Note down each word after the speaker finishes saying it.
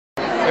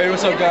Hey,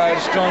 what's up,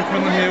 guys? John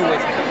Quinlan here with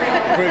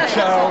great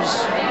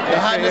Charles.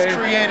 Behind-us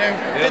creator,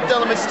 Fifth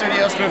Element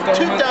Studios,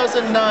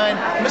 2009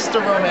 Mr.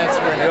 Romance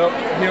winner.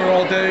 Yep, here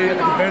all day at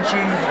the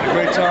convention, a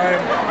great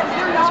time.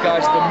 This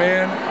guy's the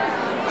man,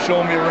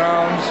 showing me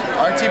around.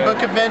 RT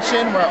Book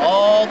Convention, where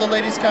all the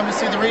ladies come to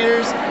see the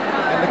readers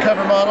and the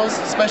cover models,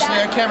 especially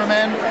our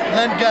cameraman,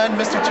 Len Gunn,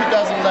 Mr.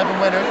 2011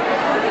 winner.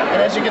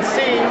 And as you can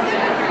see,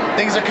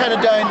 things are kind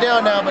of dying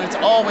down now, but it's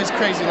always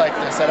crazy like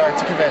this at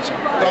RT Convention.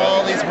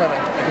 All these women.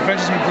 The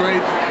convention's been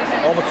great.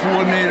 All the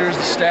coordinators,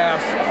 the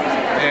staff,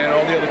 and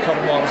all the other cover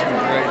models have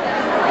been great.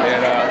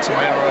 And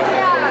Tamara and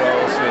everybody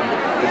else.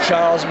 And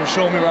Charles has been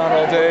showing me around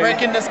all day.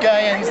 Breaking this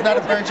guy in. He's not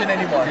a virgin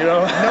anymore. You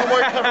know? No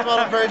more cover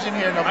model virgin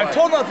here. No more. I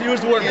told not to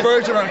use the word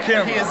virgin on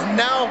camera. He is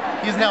now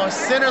a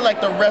sinner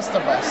like the rest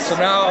of us. So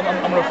now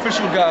I'm an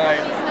official guy,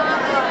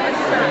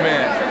 the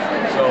man.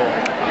 So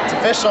it's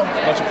official.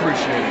 Much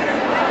appreciated.